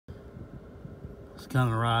It's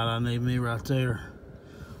kind of right. I need me right there.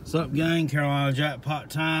 What's up, gang? Carolina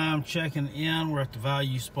jackpot time. Checking in. We're at the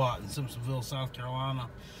value spot in Simpsonville, South Carolina,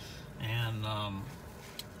 and I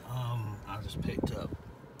just picked up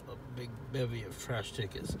a big bevy of trash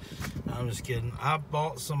tickets. I'm just kidding. I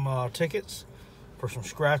bought some tickets for some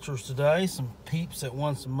scratchers today. Some peeps that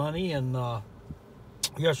won some money, and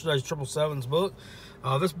yesterday's 777's book.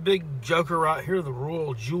 This big joker right here, the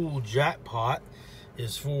Royal Jewel Jackpot,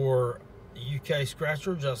 is for UK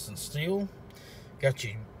scratcher Justin Steele. Got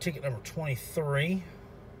you ticket number 23,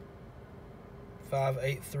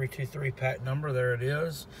 58323 pack number. There it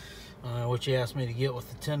is. Which he asked me to get with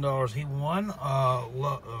the $10 he won.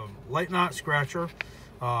 Late night scratcher.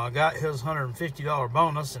 Got his $150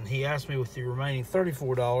 bonus, and he asked me with the remaining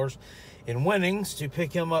 $34 in winnings to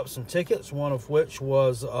pick him up some tickets, one of which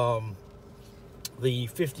was the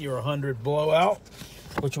 50 or 100 blowout,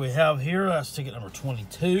 which we have here. That's ticket number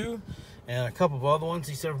 22, and a couple of other ones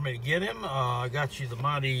he said for me to get him. I got you the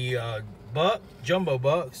mighty jumbo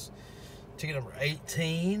bucks, ticket number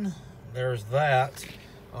 18. There's that.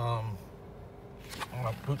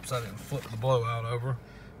 Oops, I didn't flip the blowout over.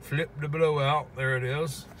 Flip the blowout. There it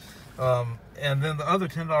is. And then the other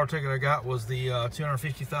 $10 ticket I got was the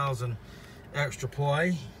 250,000 extra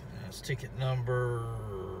play. That's ticket number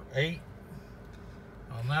 8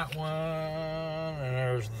 on that one. And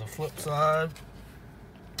there's the flip side.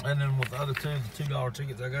 And then with the other two, the $2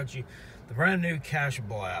 tickets, I got you the brand new Cash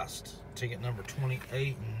Blast, ticket number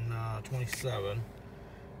 28 and 27.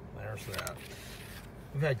 There's that.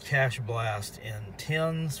 We've had Cash Blast in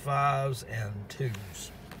 10s, 5s, and 2s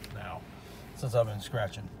now since I've been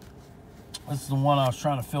scratching. This is the one I was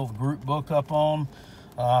trying to fill the group book up on.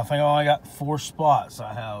 I think I only got 4 spots.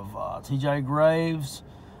 I have TJ Graves,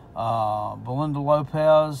 Belinda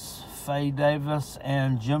Lopez, Faye Davis,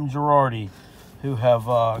 and Jim Girardi, who have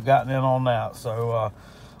gotten in on that. So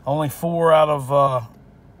only 4 out of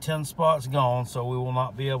 10 spots gone, so we will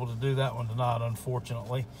not be able to do that one tonight,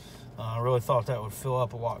 unfortunately. I really thought that would fill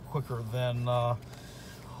up a lot quicker than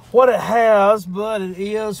what it has, but it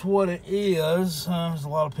is what it is. There's a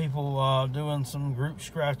lot of people doing some group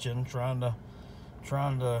scratching, trying to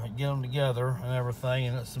get them together and everything,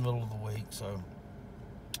 and it's the middle of the week, so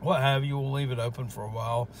what have you. We'll leave it open for a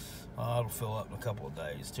while. It'll fill up in a couple of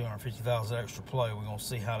days. 250,000 extra play. We're going to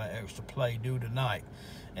see how that extra play do tonight.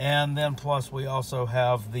 And then plus we also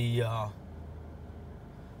have the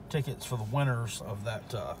tickets for the winners of that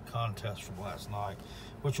contest from last night,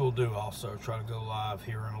 which we'll do also. Try to go live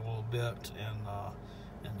here in a little bit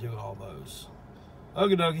and do all those.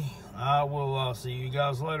 Okie dokie. I will see you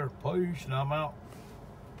guys later. Peace, and I'm out.